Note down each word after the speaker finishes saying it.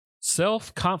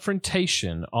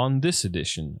self-confrontation on this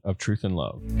edition of Truth and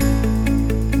Love.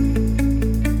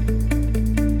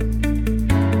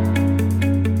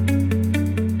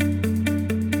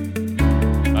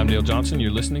 I'm Dale Johnson.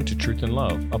 You're listening to Truth and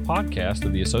Love, a podcast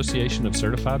of the Association of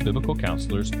Certified Biblical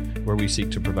Counselors, where we seek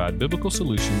to provide biblical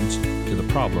solutions to the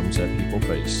problems that people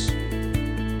face.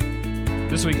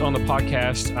 This week on the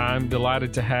podcast, I'm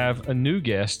delighted to have a new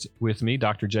guest with me,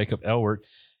 Dr. Jacob Elwert.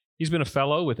 He's been a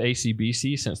fellow with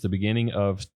ACBC since the beginning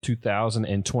of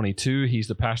 2022. He's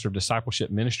the pastor of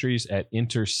discipleship ministries at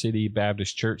Intercity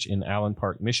Baptist Church in Allen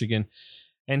Park, Michigan.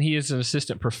 And he is an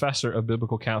assistant professor of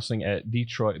biblical counseling at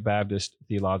Detroit Baptist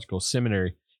Theological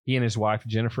Seminary. He and his wife,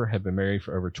 Jennifer, have been married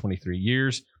for over 23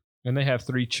 years, and they have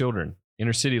 3 children.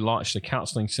 Intercity launched a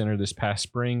counseling center this past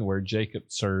spring where Jacob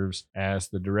serves as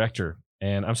the director.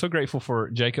 And I'm so grateful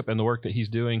for Jacob and the work that he's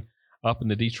doing up in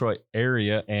the Detroit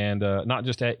area, and not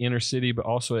just at Intercity, but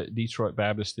also at Detroit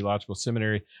Baptist Theological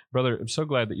Seminary. Brother, I'm so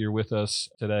glad that you're with us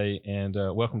today, and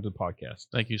welcome to the podcast.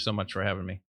 Thank you so much for having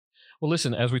me. Well,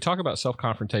 listen, as we talk about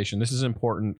self-confrontation, this is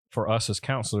important for us as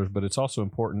counselors, but it's also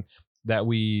important that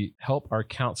we help our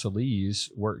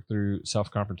counselees work through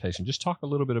self-confrontation. Just talk a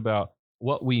little bit about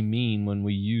what we mean when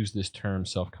we use this term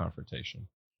self-confrontation.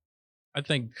 I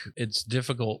think it's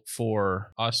difficult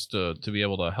for us to be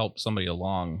able to help somebody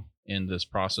along in this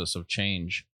process of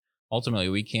change. Ultimately,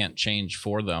 we can't change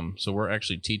for them, so we're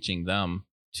actually teaching them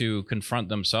to confront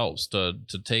themselves, to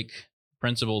take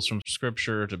principles from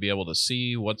Scripture, to be able to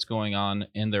see what's going on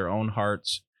in their own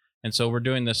hearts. And so we're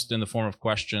doing this in the form of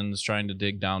questions, trying to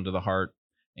dig down to the heart,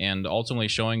 and ultimately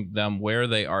showing them where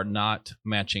they are not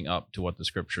matching up to what the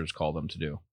Scriptures call them to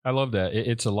do. I love that.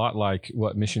 It's a lot like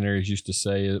what missionaries used to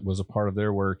say. It was a part of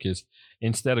their work is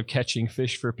instead of catching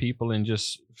fish for people and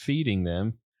just feeding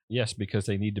them, yes, because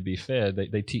they need to be fed,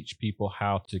 they teach people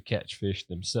how to catch fish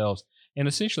themselves. And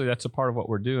essentially, that's a part of what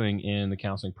we're doing in the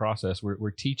counseling process.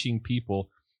 We're teaching people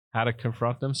how to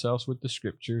confront themselves with the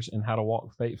Scriptures and how to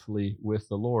walk faithfully with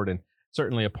the Lord. And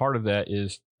certainly a part of that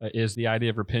is the idea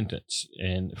of repentance.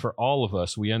 And for all of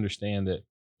us, we understand that,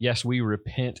 yes, we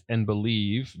repent and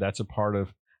believe. That's a part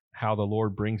of how the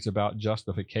Lord brings about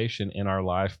justification in our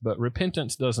life. But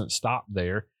repentance doesn't stop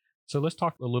there. So let's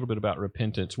talk a little bit about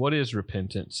repentance. What is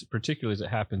repentance, particularly as it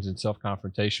happens in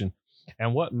self-confrontation,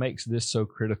 and what makes this so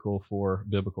critical for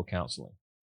biblical counseling?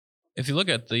 If you look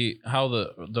at how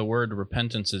the word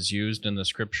repentance is used in the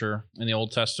Scripture, in the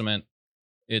Old Testament,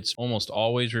 it's almost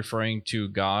always referring to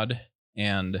God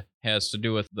and has to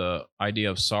do with the idea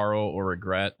of sorrow or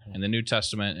regret. In the New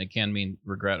Testament, it can mean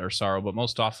regret or sorrow, but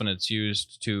most often it's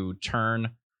used to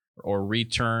turn or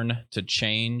return, to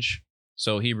change.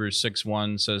 So Hebrews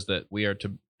 6:1 says that we are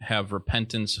to have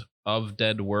repentance of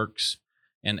dead works,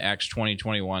 and Acts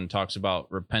 20:21 talks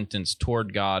about repentance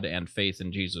toward God and faith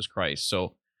in Jesus Christ.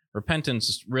 So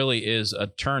repentance really is a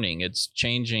turning. It's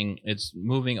changing. It's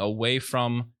moving away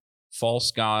from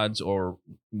false gods or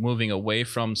moving away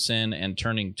from sin and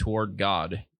turning toward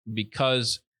God.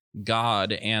 Because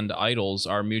God and idols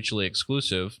are mutually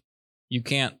exclusive, you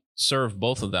can't serve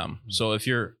both of them. So if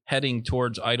you're heading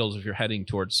towards idols, if you're heading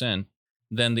towards sin,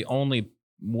 then the only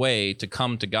way to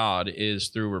come to God is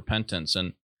through repentance.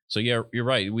 And so, yeah, you're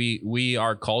right. We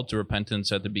are called to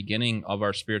repentance at the beginning of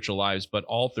our spiritual lives, but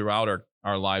all throughout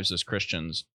our lives as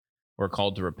Christians, we're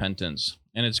called to repentance.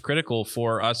 And it's critical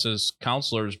for us as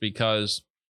counselors because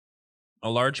a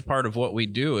large part of what we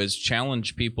do is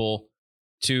challenge people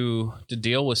to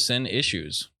deal with sin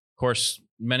issues. Of course,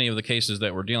 many of the cases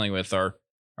that we're dealing with are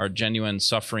genuine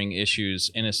suffering issues,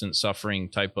 innocent suffering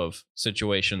type of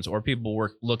situations, or people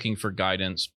were looking for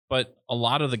guidance. But a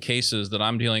lot of the cases that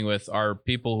I'm dealing with are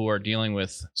people who are dealing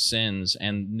with sins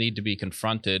and need to be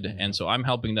confronted. And so I'm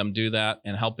helping them do that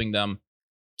and helping them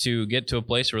to get to a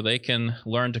place where they can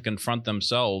learn to confront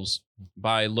themselves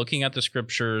by looking at the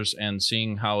Scriptures and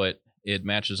seeing how it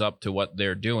matches up to what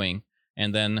they're doing,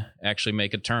 and then actually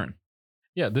make a turn.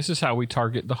 Yeah, this is how we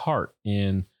target the heart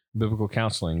in biblical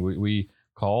counseling. We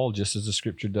call, just as the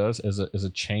Scripture does, as a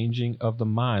changing of the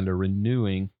mind, a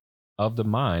renewing of the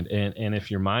mind. And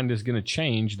if your mind is going to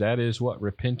change, that is what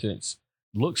repentance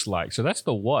looks like. So that's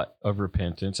the what of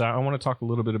repentance. I want to talk a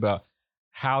little bit about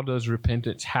how does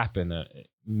repentance happen.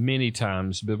 Many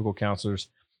times biblical counselors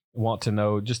want to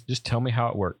know, just tell me how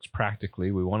it works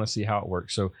practically. We want to see how it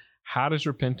works. So how does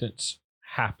repentance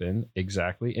happen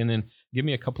exactly? And then give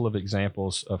me a couple of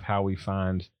examples of how we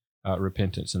find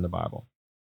repentance in the Bible.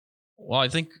 Well, I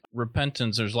think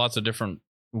repentance, there's lots of different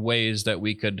ways that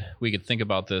we could think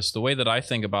about this. The way that I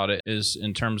think about it is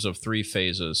in terms of 3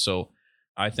 phases. So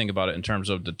I think about it in terms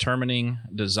of determining,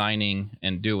 designing,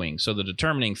 and doing. So the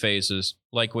determining phase is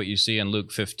like what you see in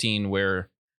Luke 15, where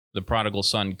the prodigal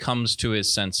son comes to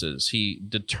his senses. He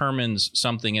determines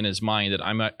something in his mind that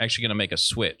I'm actually going to make a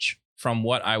switch from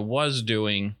what I was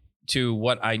doing to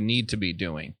what I need to be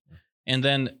doing. And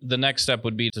then the next step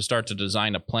would be to start to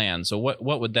design a plan. So what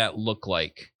would that look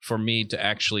like for me to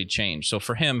actually change? So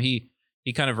for him, he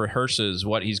kind of rehearses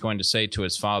what he's going to say to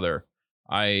his father.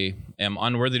 I am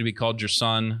unworthy to be called your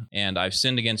son, and I've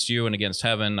sinned against you and against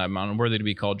heaven. I'm unworthy to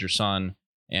be called your son,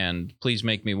 and please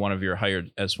make me one of your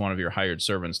hired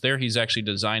servants. There he's actually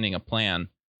designing a plan,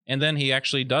 and then he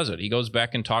actually does it. He goes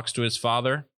back and talks to his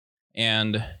father,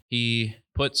 and he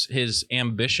puts his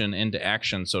ambition into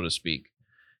action, so to speak.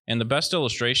 And the best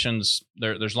illustrations,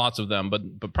 there's lots of them,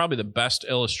 but probably the best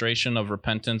illustration of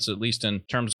repentance, at least in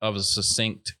terms of a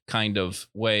succinct kind of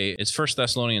way, is 1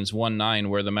 Thessalonians 1:9,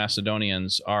 where the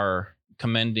Macedonians are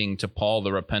commending to Paul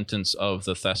the repentance of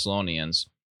the Thessalonians,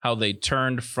 how they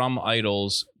turned from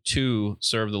idols to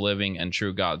serve the living and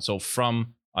true God. So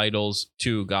from idols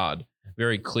to God.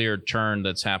 Very clear turn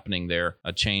that's happening there,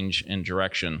 a change in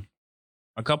direction.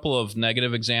 A couple of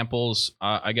negative examples,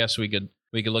 I guess we could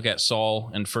look at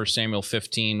Saul in 1 Samuel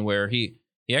 15, where he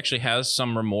actually has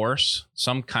some remorse,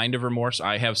 some kind of remorse.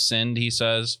 I have sinned, he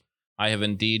says. I have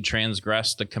indeed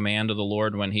transgressed the command of the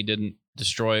Lord when he didn't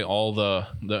destroy all the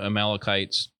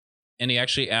Amalekites. And he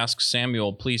actually asks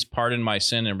Samuel, please pardon my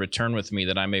sin and return with me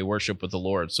that I may worship with the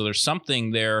Lord. So there's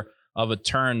something there of a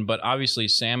turn, but obviously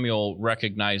Samuel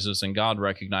recognizes and God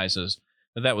recognizes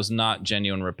that was not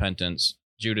genuine repentance.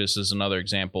 Judas is another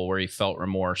example where he felt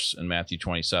remorse in Matthew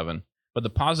 27. But the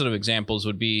positive examples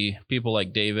would be people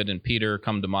like David and Peter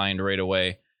come to mind right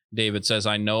away. David says,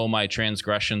 I know my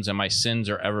transgressions and my sins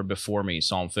are ever before me,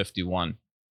 Psalm 51.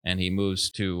 And he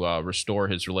moves to restore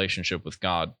his relationship with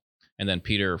God. And then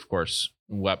Peter, of course,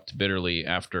 wept bitterly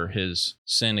after his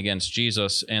sin against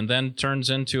Jesus, and then turns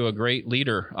into a great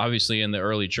leader, obviously, in the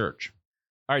early church.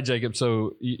 All right, Jacob,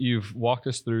 so you've walked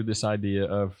us through this idea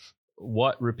of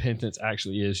what repentance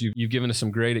actually is. You've given us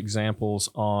some great examples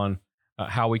on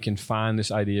how we can find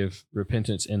this idea of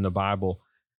repentance in the Bible.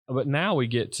 But now we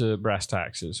get to brass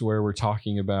taxes, where we're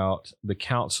talking about the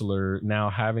counselor now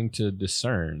having to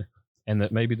discern, and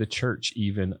that maybe the church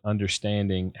even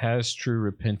understanding, has true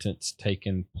repentance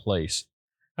taken place?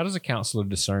 How does a counselor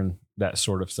discern that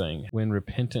sort of thing when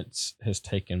repentance has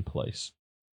taken place?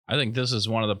 I think this is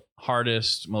one of the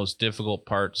hardest, most difficult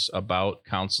parts about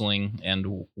counseling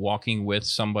and walking with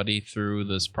somebody through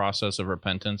this process of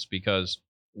repentance, because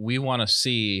we want to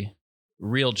see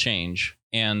real change.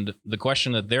 And the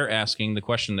question that they're asking, the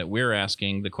question that we're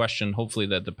asking, the question hopefully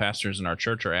that the pastors in our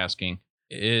church are asking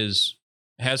is,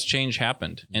 has change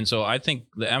happened? And so I think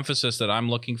the emphasis that I'm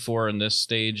looking for in this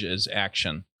stage is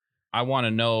action. I want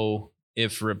to know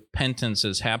if repentance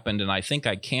has happened, and I think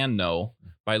I can know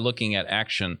by looking at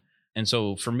action. And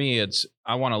so for me,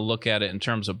 I want to look at it in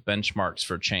terms of benchmarks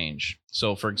for change.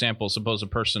 So for example, suppose a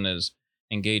person is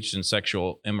engaged in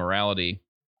sexual immorality.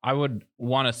 I would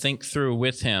want to think through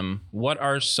with him, what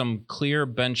are some clear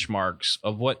benchmarks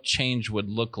of what change would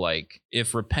look like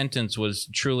if repentance was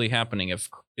truly happening,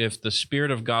 if the Spirit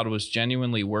of God was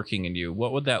genuinely working in you?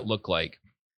 What would that look like?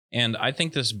 And I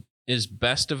think this is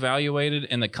best evaluated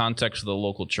in the context of the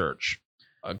local church.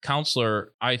 A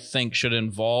counselor, I think, should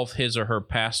involve his or her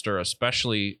pastor,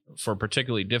 especially for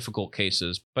particularly difficult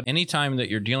cases. But anytime that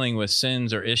you're dealing with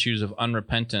sins or issues of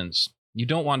unrepentance, you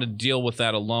don't want to deal with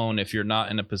that alone if you're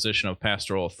not in a position of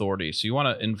pastoral authority. So you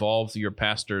want to involve your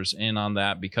pastors in on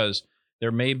that, because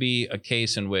there may be a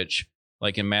case in which,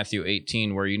 like in Matthew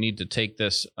 18, where you need to take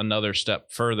this another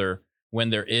step further when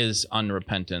there is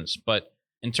unrepentance. But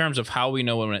in terms of how we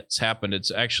know when it's happened,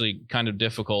 it's actually kind of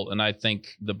difficult. And I think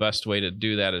the best way to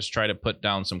do that is try to put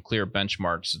down some clear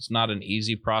benchmarks. It's not an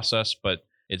easy process, but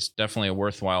it's definitely a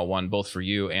worthwhile one, both for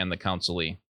you and the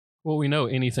counselee. Well, we know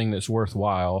anything that's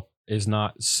worthwhile is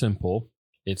not simple.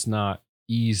 It's not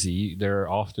easy. There are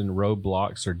often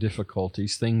roadblocks or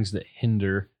difficulties, things that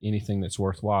hinder anything that's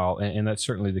worthwhile. And that's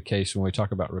certainly the case when we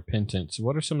talk about repentance.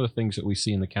 What are some of the things that we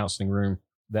see in the counseling room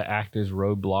that act as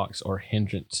roadblocks or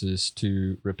hindrances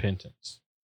to repentance?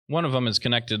 One of them is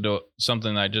connected to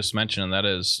something that I just mentioned, and that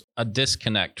is a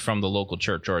disconnect from the local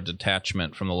church, or a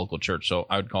detachment from the local church. So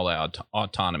I would call that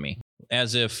autonomy.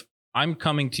 As if I'm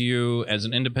coming to you as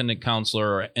an independent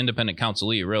counselor or independent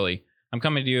counselee, really. I'm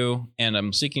coming to you and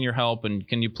I'm seeking your help, and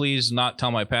can you please not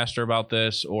tell my pastor about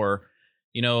this? Or,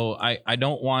 I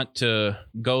don't want to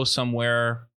go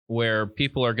somewhere where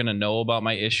people are going to know about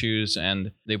my issues,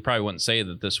 and they probably wouldn't say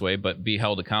that this way, but be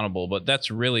held accountable. But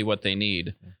that's really what they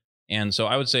need. And so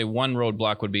I would say one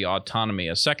roadblock would be autonomy.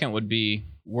 A second would be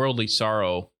worldly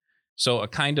sorrow. So a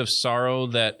kind of sorrow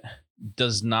that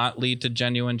does not lead to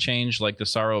genuine change, like the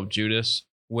sorrow of Judas,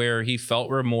 where he felt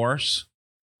remorse,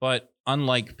 but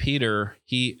unlike Peter,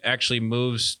 he actually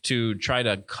moves to try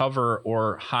to cover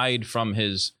or hide from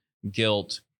his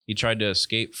guilt. He tried to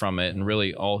escape from it, and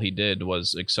really all he did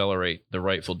was accelerate the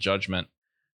rightful judgment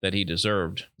that he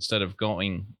deserved, instead of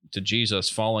going to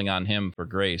Jesus, falling on him for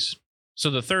grace.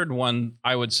 So the third one,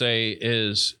 I would say,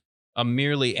 is a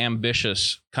merely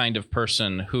ambitious kind of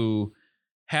person who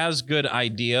has good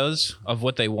ideas of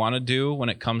what they want to do when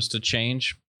it comes to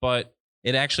change, but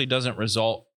it actually doesn't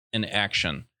result in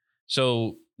action.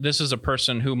 So this is a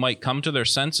person who might come to their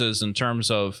senses in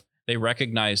terms of they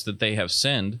recognize that they have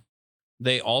sinned.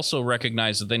 They also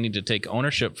recognize that they need to take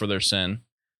ownership for their sin,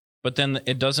 but then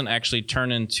it doesn't actually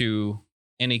turn into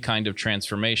any kind of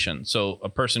transformation. So a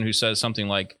person who says something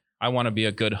like, I want to be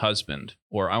a good husband,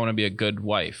 or I want to be a good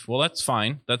wife. Well, that's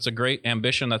fine. That's a great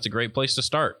ambition. That's a great place to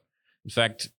start. In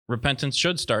fact, repentance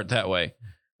should start that way.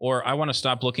 Or I want to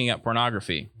stop looking at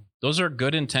pornography. Those are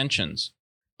good intentions,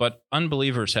 but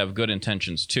unbelievers have good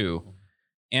intentions too.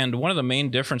 And one of the main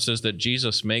differences that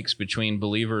Jesus makes between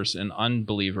believers and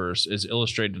unbelievers is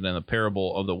illustrated in the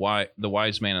parable of the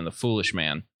wise man and the foolish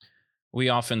man. We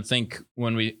often think,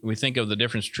 when we think of the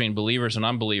difference between believers and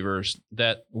unbelievers,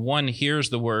 that one hears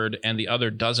the word and the other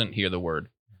doesn't hear the word.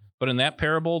 But in that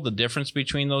parable, the difference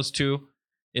between those two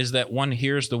is that one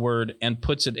hears the word and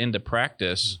puts it into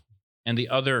practice, and the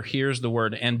other hears the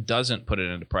word and doesn't put it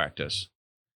into practice.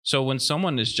 So when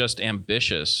someone is just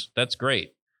ambitious, that's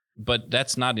great, but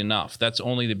that's not enough. That's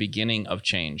only the beginning of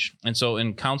change. And so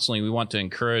in counseling, we want to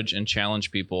encourage and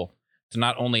challenge people to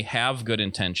not only have good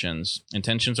intentions.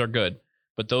 Intentions are good,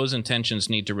 but those intentions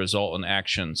need to result in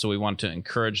action. So we want to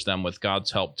encourage them with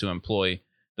God's help to employ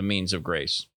the means of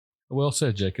grace. Well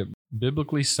said, Jacob.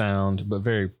 Biblically sound, but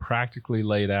very practically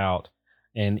laid out,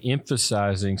 and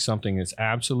emphasizing something that's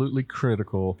absolutely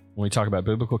critical when we talk about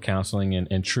biblical counseling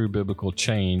and true biblical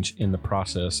change in the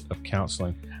process of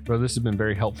counseling. Brother, this has been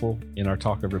very helpful in our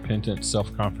talk of repentance,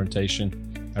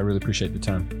 self-confrontation. I really appreciate the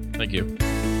time. Thank you.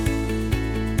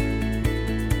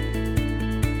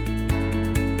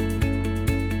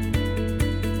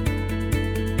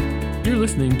 You're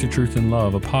listening to Truth and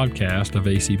Love, a podcast of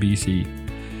ACBC.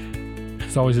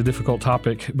 It's always a difficult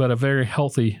topic, but a very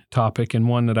healthy topic, and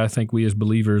one that I think we as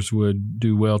believers would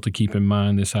do well to keep in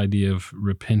mind, this idea of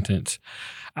repentance.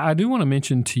 I do want to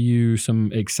mention to you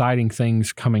some exciting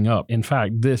things coming up. In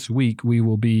fact, this week we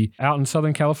will be out in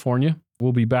Southern California.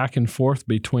 We'll be back and forth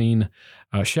between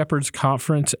Shepherd's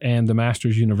Conference and the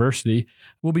Masters University.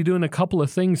 We'll be doing a couple of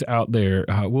things out there.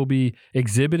 We'll be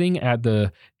exhibiting at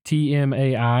the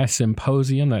TMAI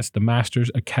Symposium. That's the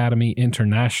Masters Academy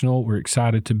International. We're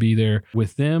excited to be there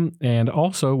with them. And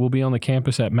also, we'll be on the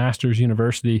campus at Masters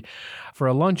University for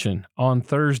a luncheon on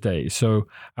Thursday. So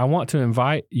I want to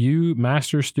invite you,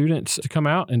 Masters students, to come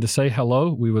out and to say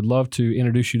hello. We would love to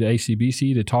introduce you to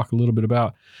ACBC, to talk a little bit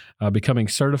about becoming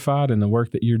certified and the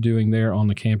work that you're doing there on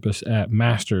the campus at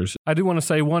Masters. I do want to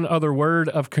say one other word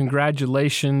of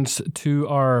congratulations to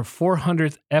our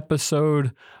 400th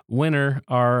episode winner,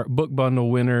 our book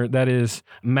bundle winner. That is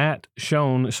Matt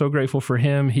Schoen. So grateful for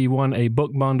him. He won a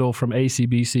book bundle from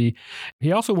ACBC.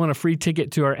 He also won a free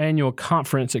ticket to our annual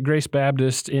conference at Grace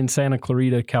Baptist in Santa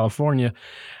Clarita, California,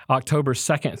 October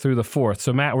 2nd through the 4th.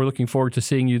 So Matt, we're looking forward to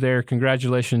seeing you there.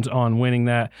 Congratulations on winning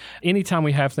that. Anytime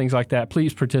we have things like that,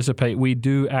 please participate. We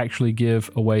do actually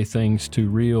give away things to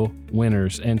real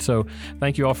winners. And so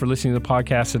thank you all for listening to the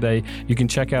podcast today. You can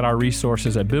check out our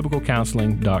resources at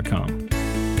biblicalcounseling.com.